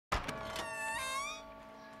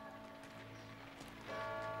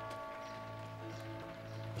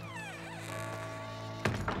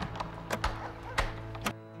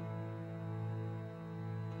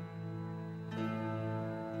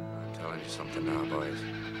something now, boys.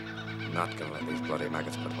 I'm not gonna let these bloody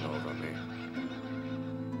maggots put one over on me.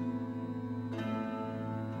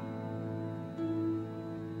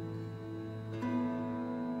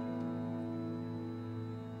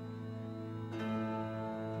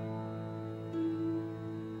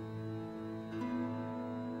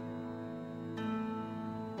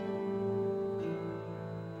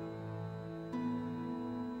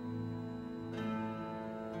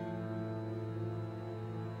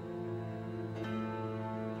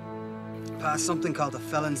 Passed something called the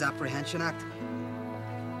Felons Apprehension Act.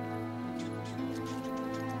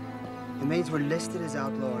 It means we're listed as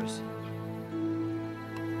outlaws.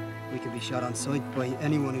 We can be shot on sight by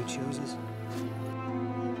anyone who chooses.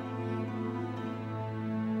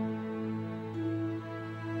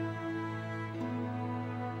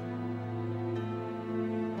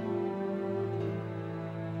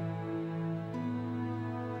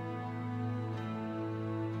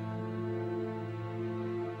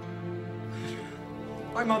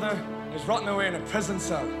 My mother is rotting away in a prison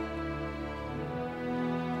cell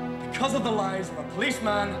because of the lies of a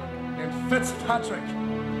policeman named Fitzpatrick.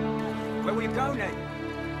 Where will you go, Ned?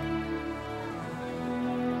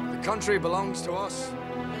 The country belongs to us.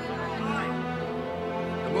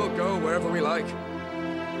 And we'll go wherever we like.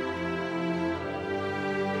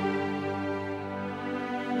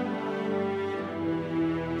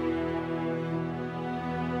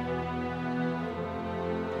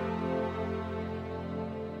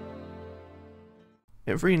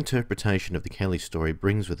 Every interpretation of the Kelly story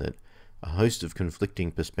brings with it a host of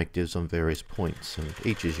conflicting perspectives on various points, and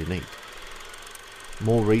each is unique.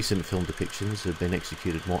 More recent film depictions have been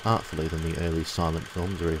executed more artfully than the early silent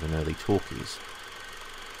films or even early talkies.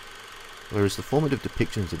 Whereas the formative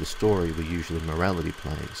depictions of the story were usually morality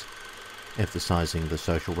plays, emphasising the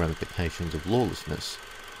social ramifications of lawlessness,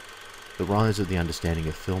 the rise of the understanding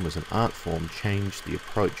of film as an art form changed the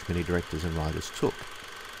approach many directors and writers took.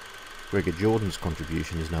 Gregor Jordan's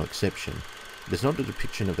contribution is no exception. It is not a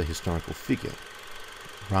depiction of a historical figure.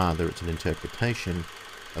 Rather, it's an interpretation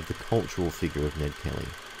of the cultural figure of Ned Kelly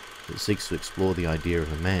that seeks to explore the idea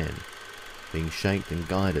of a man being shaped and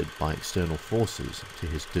guided by external forces to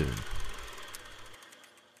his doom.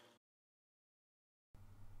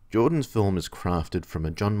 Jordan's film is crafted from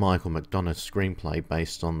a John Michael McDonough screenplay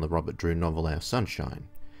based on the Robert Drew novel Our Sunshine.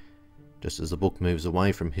 Just as the book moves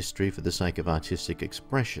away from history for the sake of artistic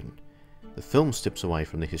expression, the film steps away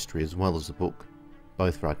from the history as well as the book,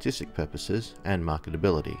 both for artistic purposes and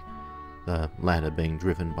marketability, the latter being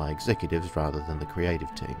driven by executives rather than the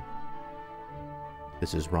creative team.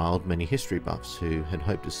 This has riled many history buffs who had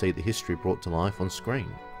hoped to see the history brought to life on screen.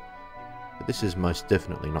 But this is most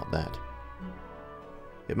definitely not that.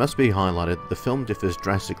 It must be highlighted that the film differs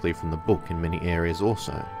drastically from the book in many areas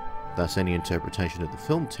also, thus any interpretation of the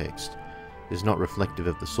film text is not reflective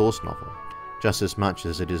of the source novel, just as much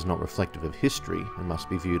as it is not reflective of history and must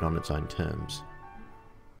be viewed on its own terms.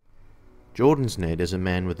 Jordan's Ned is a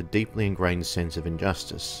man with a deeply ingrained sense of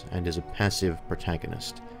injustice and is a passive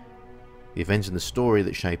protagonist. The events in the story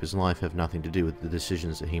that shape his life have nothing to do with the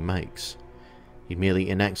decisions that he makes. He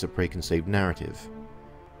merely enacts a preconceived narrative.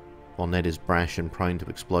 While Ned is brash and prone to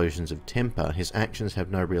explosions of temper, his actions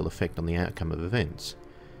have no real effect on the outcome of events.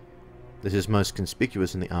 This is most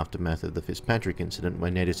conspicuous in the aftermath of the Fitzpatrick incident,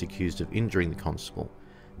 where Ned is accused of injuring the constable,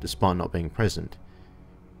 despite not being present.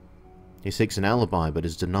 He seeks an alibi but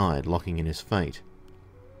is denied, locking in his fate.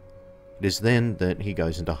 It is then that he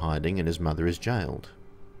goes into hiding and his mother is jailed.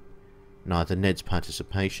 Neither Ned's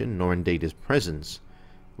participation, nor indeed his presence,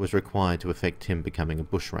 was required to effect him becoming a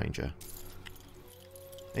bushranger.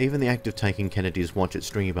 Even the act of taking Kennedy's watch at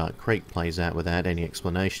Stringybark Creek plays out without any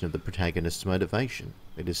explanation of the protagonist's motivation.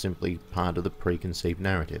 It is simply part of the preconceived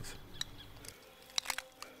narrative.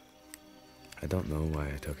 I don't know why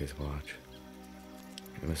I took his watch.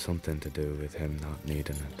 It was something to do with him not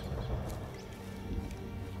needing it.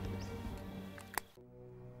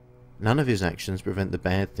 None of his actions prevent the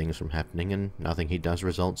bad things from happening, and nothing he does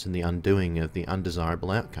results in the undoing of the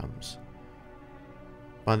undesirable outcomes.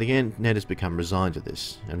 By the end, Ned has become resigned to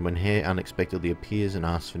this, and when Hare unexpectedly appears and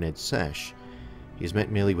asks for Ned's sash, he is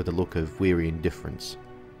met merely with a look of weary indifference.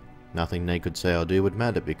 Nothing Ned could say or do would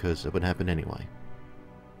matter because it would happen anyway.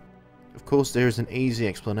 Of course, there is an easy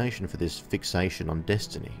explanation for this fixation on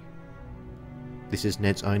destiny. This is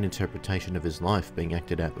Ned's own interpretation of his life being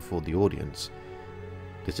acted out before the audience.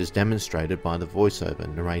 This is demonstrated by the voiceover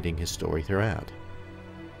narrating his story throughout.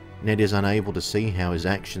 Ned is unable to see how his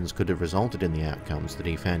actions could have resulted in the outcomes that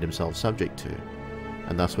he found himself subject to,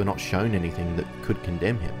 and thus were not shown anything that could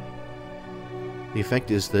condemn him. The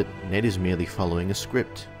effect is that Ned is merely following a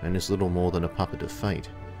script, and is little more than a puppet of fate.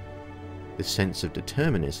 This sense of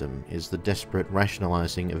determinism is the desperate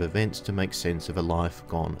rationalising of events to make sense of a life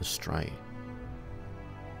gone astray.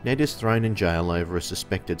 Ned is thrown in jail over a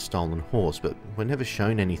suspected stolen horse, but we're never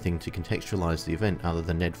shown anything to contextualise the event other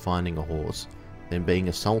than Ned finding a horse, then being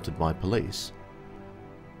assaulted by police.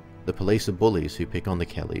 The police are bullies who pick on the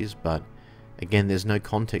Kellys, but again there's no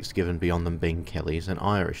context given beyond them being Kellys and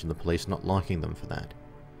Irish and the police not liking them for that.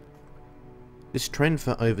 This trend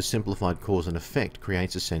for oversimplified cause and effect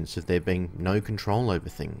creates a sense of there being no control over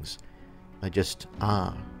things. They just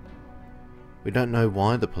are. We don't know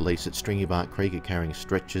why the police at Stringy Bark Creek are carrying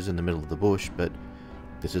stretchers in the middle of the bush, but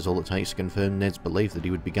this is all it takes to confirm Ned's belief that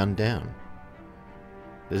he would be gunned down.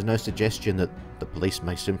 There's no suggestion that the police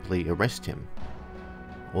may simply arrest him.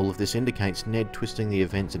 All of this indicates Ned twisting the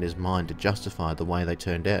events in his mind to justify the way they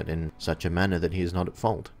turned out in such a manner that he is not at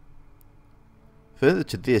fault. Further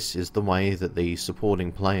to this is the way that the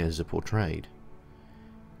supporting players are portrayed.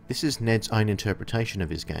 This is Ned's own interpretation of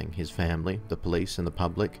his gang, his family, the police and the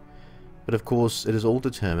public, but of course it is all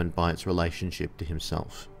determined by its relationship to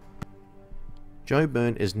himself. Joe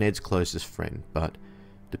Byrne is Ned's closest friend, but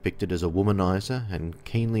depicted as a womanizer and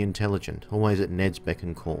keenly intelligent, always at Ned's beck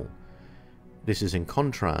and call. This is in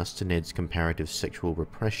contrast to Ned's comparative sexual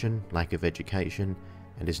repression, lack of education,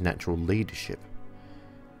 and his natural leadership.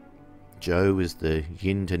 Joe is the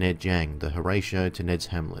yin to Ned Yang, the Horatio to Ned's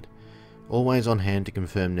Hamlet, always on hand to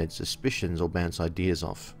confirm Ned's suspicions or bounce ideas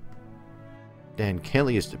off. Dan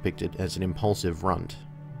Kelly is depicted as an impulsive runt.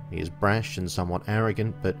 He is brash and somewhat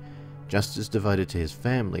arrogant, but just as devoted to his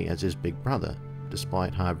family as his big brother,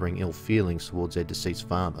 despite harbouring ill feelings towards their deceased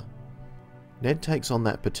father. Ned takes on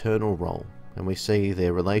that paternal role, and we see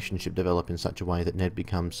their relationship develop in such a way that Ned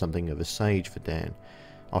becomes something of a sage for Dan,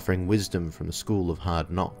 offering wisdom from the school of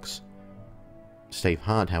hard knocks. Steve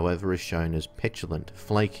Hart, however, is shown as petulant,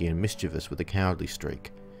 flaky and mischievous with a cowardly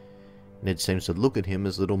streak. Ned seems to look at him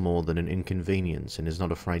as little more than an inconvenience and is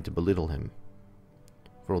not afraid to belittle him.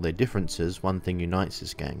 For all their differences, one thing unites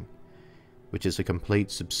this gang, which is a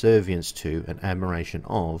complete subservience to and admiration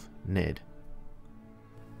of Ned.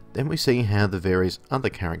 Then we see how the various other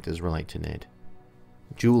characters relate to Ned.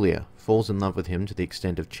 Julia falls in love with him to the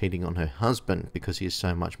extent of cheating on her husband because he is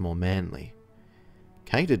so much more manly.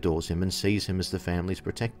 Kate adores him and sees him as the family's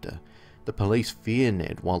protector. The police fear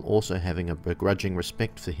Ned while also having a begrudging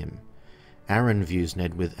respect for him. Aaron views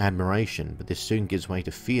Ned with admiration, but this soon gives way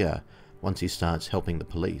to fear once he starts helping the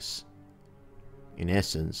police. In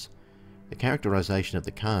essence, the characterization of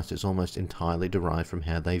the cast is almost entirely derived from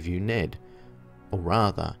how they view Ned, or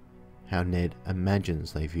rather, how Ned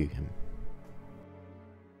imagines they view him.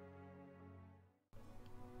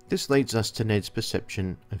 This leads us to Ned's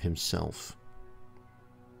perception of himself.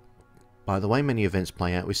 By the way many events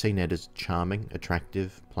play out, we see Ned as charming,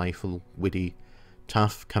 attractive, playful, witty,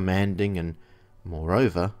 tough, commanding, and,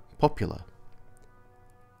 moreover, popular.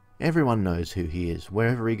 Everyone knows who he is,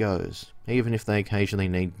 wherever he goes, even if they occasionally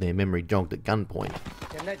need their memory jogged at gunpoint.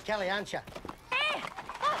 You're Ned Kelly, aren't you? Hey!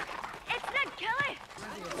 Oh, it's Ned Kelly!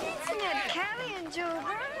 It's Ned Kelly and Joe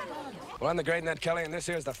Byrne. Well, I'm the great Ned Kelly, and this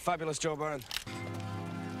here's the fabulous Joe Byrne.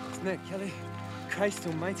 It's Ned Kelly. Christ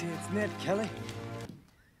almighty, it's Ned Kelly.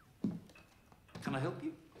 Can I help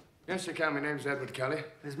you? Yes, you can. My name's Edward Kelly.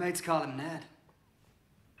 His mates call him Ned.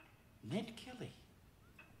 Ned Kelly?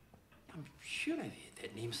 I'm sure I've heard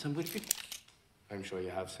that name somewhere before. I'm sure you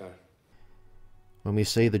have, sir. When we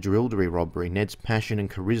see the Drilldery robbery, Ned's passion and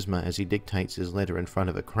charisma as he dictates his letter in front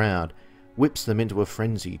of a crowd whips them into a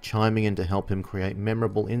frenzy, chiming in to help him create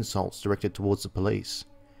memorable insults directed towards the police.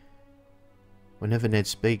 Whenever Ned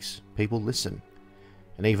speaks, people listen,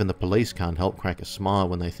 and even the police can't help crack a smile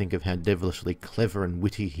when they think of how devilishly clever and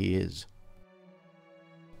witty he is.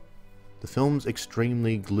 The film's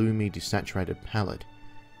extremely gloomy, desaturated palette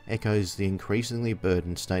echoes the increasingly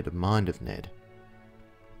burdened state of mind of Ned.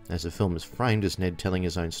 As the film is framed as Ned telling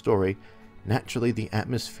his own story, naturally the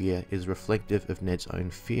atmosphere is reflective of Ned's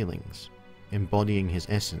own feelings, embodying his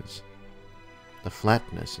essence. The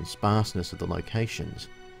flatness and sparseness of the locations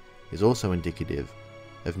is also indicative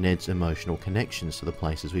of Ned's emotional connections to the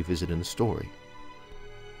places we visit in the story.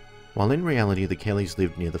 While in reality the Kellys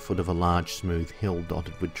lived near the foot of a large smooth hill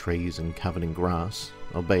dotted with trees and covered in grass,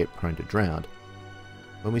 albeit prone to drought,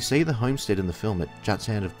 when we see the homestead in the film, it juts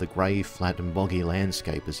out of the grey, flat and boggy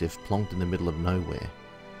landscape as if plonked in the middle of nowhere,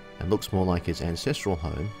 and looks more like his ancestral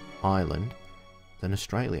home, Ireland, than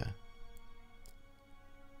Australia.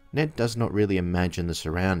 Ned does not really imagine the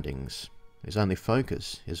surroundings. His only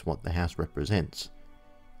focus is what the house represents,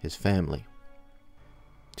 his family.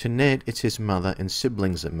 To Ned, it's his mother and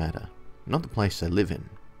siblings that matter, not the place they live in.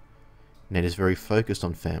 Ned is very focused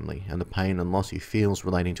on family, and the pain and loss he feels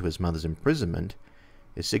relating to his mother's imprisonment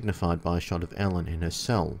is signified by a shot of Ellen in her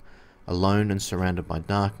cell, alone and surrounded by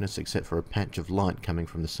darkness except for a patch of light coming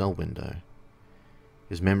from the cell window.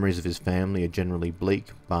 His memories of his family are generally bleak,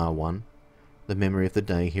 bar one, the memory of the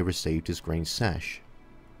day he received his green sash.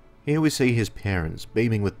 Here we see his parents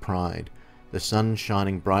beaming with pride, the sun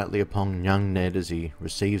shining brightly upon young Ned as he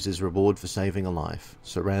receives his reward for saving a life,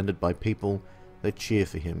 surrounded by people that cheer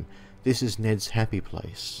for him. This is Ned's happy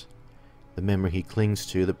place, the memory he clings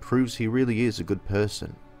to that proves he really is a good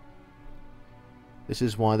person. This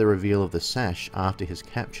is why the reveal of the sash after his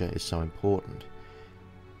capture is so important.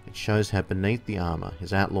 It shows how beneath the armour,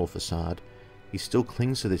 his outlaw facade, he still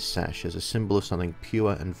clings to this sash as a symbol of something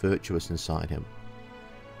pure and virtuous inside him.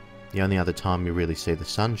 The only other time we really see the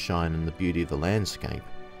sunshine and the beauty of the landscape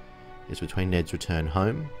is between Ned's return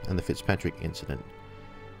home and the Fitzpatrick incident,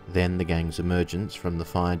 then the gang's emergence from the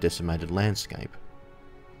fire-decimated landscape.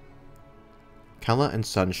 Colour and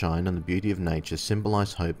sunshine and the beauty of nature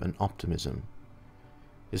symbolise hope and optimism.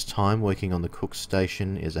 His time working on the cook's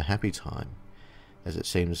station is a happy time, as it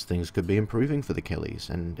seems things could be improving for the Kellys,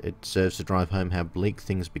 and it serves to drive home how bleak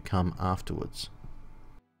things become afterwards.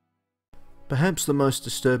 Perhaps the most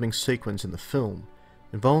disturbing sequence in the film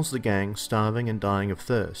involves the gang starving and dying of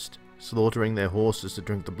thirst, slaughtering their horses to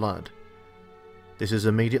drink the blood. This is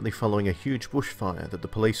immediately following a huge bushfire that the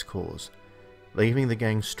police cause, leaving the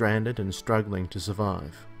gang stranded and struggling to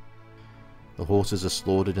survive. The horses are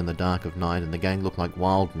slaughtered in the dark of night, and the gang look like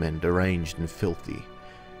wild men, deranged and filthy.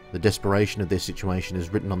 The desperation of their situation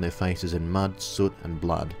is written on their faces in mud, soot and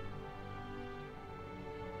blood.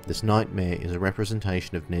 This nightmare is a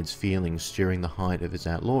representation of Ned's feelings during the height of his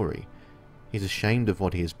outlawry. He's ashamed of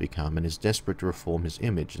what he has become and is desperate to reform his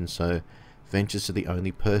image, and so ventures to the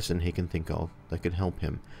only person he can think of that could help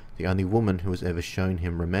him, the only woman who has ever shown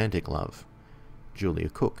him romantic love, Julia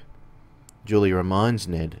Cook. Julia reminds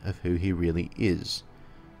Ned of who he really is,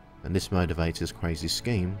 and this motivates his crazy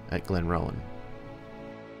scheme at Glenrowan.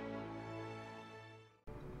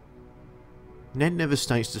 Ned never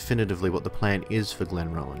states definitively what the plan is for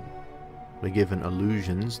Glenrowan. We're given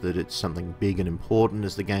allusions that it's something big and important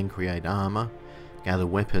as the gang create armour, gather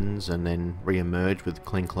weapons, and then re-emerge with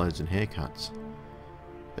clean clothes and haircuts.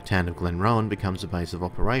 The town of Glenrowan becomes a base of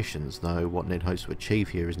operations, though what Ned hopes to achieve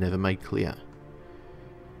here is never made clear.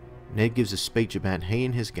 Ned gives a speech about he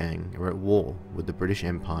and his gang are at war with the British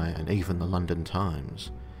Empire and even the London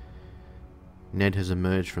Times. Ned has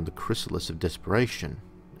emerged from the chrysalis of desperation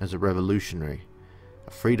as a revolutionary,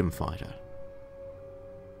 a freedom fighter.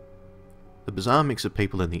 The bizarre mix of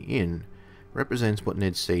people in the inn represents what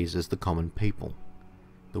Ned sees as the common people,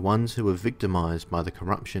 the ones who are victimised by the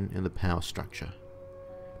corruption in the power structure.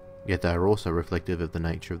 Yet they are also reflective of the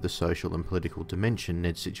nature of the social and political dimension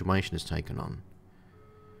Ned's situation has taken on.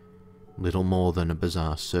 Little more than a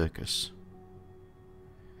bizarre circus.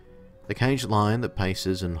 The caged lion that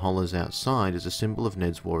paces and hollers outside is a symbol of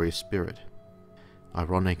Ned's warrior spirit.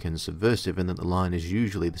 Ironic and subversive in that the lion is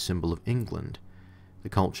usually the symbol of England, the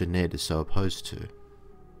culture Ned is so opposed to.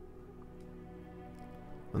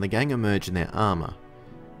 When the gang emerge in their armour,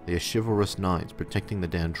 they are chivalrous knights protecting the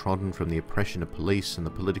downtrodden from the oppression of police and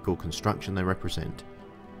the political construction they represent.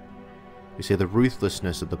 We see the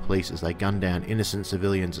ruthlessness of the police as they gun down innocent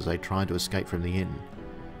civilians as they try to escape from the inn.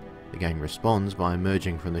 The gang responds by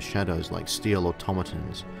emerging from the shadows like steel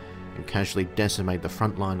automatons and casually decimate the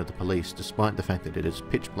front line of the police despite the fact that it is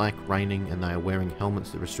pitch black, raining, and they are wearing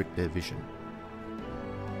helmets that restrict their vision.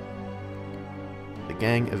 The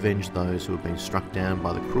gang avenge those who have been struck down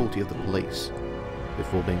by the cruelty of the police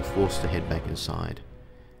before being forced to head back inside.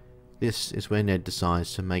 This is where Ned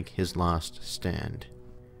decides to make his last stand.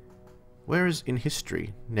 Whereas in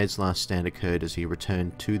history, Ned's last stand occurred as he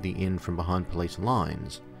returned to the inn from behind police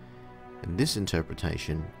lines, in this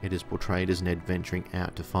interpretation, it is portrayed as Ned venturing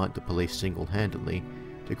out to fight the police single-handedly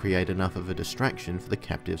to create enough of a distraction for the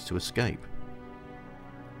captives to escape.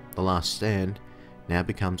 The last stand now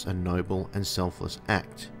becomes a noble and selfless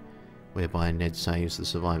act, whereby Ned saves the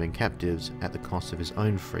surviving captives at the cost of his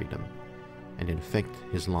own freedom, and in effect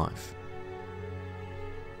his life.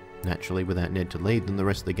 Naturally, without Ned to lead them, the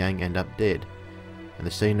rest of the gang end up dead, and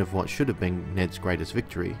the scene of what should have been Ned's greatest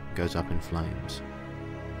victory goes up in flames.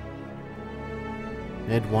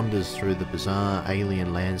 Ned wanders through the bizarre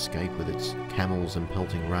alien landscape with its camels and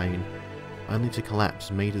pelting rain, only to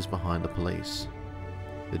collapse meters behind the police.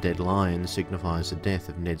 The dead lion signifies the death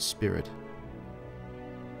of Ned's spirit.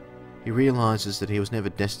 He realises that he was never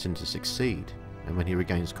destined to succeed, and when he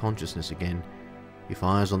regains consciousness again, he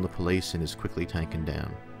fires on the police and is quickly taken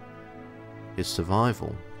down. His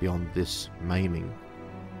survival, beyond this maiming,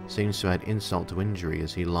 seems to add insult to injury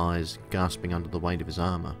as he lies gasping under the weight of his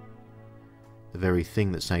armour. The very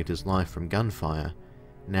thing that saved his life from gunfire,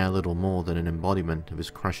 now little more than an embodiment of his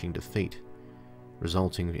crushing defeat,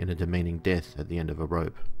 resulting in a demeaning death at the end of a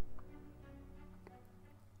rope.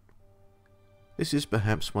 This is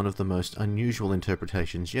perhaps one of the most unusual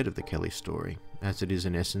interpretations yet of the Kelly story, as it is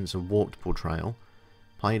in essence a warped portrayal,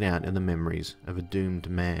 played out in the memories of a doomed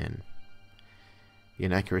man. The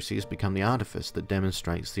inaccuracies become the artifice that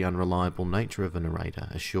demonstrates the unreliable nature of a narrator,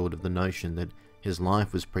 assured of the notion that his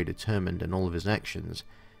life was predetermined and all of his actions,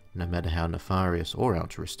 no matter how nefarious or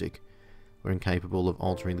altruistic, were incapable of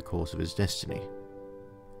altering the course of his destiny.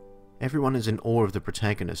 Everyone is in awe of the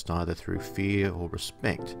protagonist either through fear or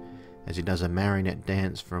respect, as he does a marionette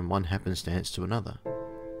dance from one happenstance to another.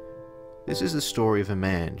 This is the story of a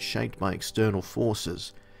man shaped by external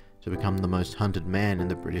forces to become the most hunted man in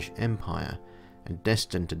the British Empire, and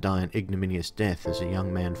destined to die an ignominious death as a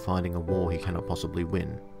young man fighting a war he cannot possibly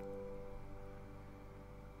win.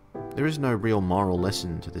 There is no real moral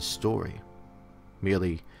lesson to this story,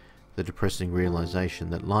 merely the depressing realization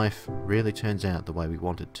that life rarely turns out the way we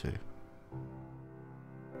want it to.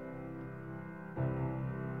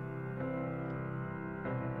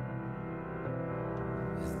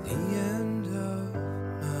 At the end of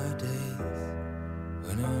my days,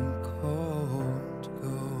 when I'm called to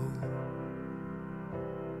go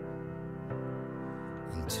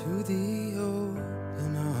into the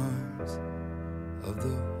open arms of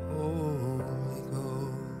the Holy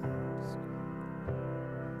Ghost,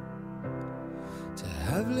 to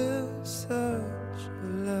have lived such a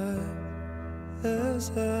life as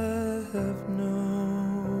I have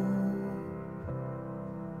known,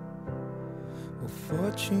 will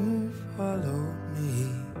fortune follow me,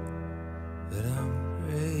 but I'm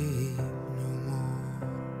brave no more.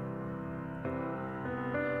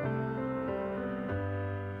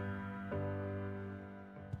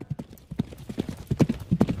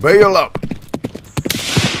 Bail up!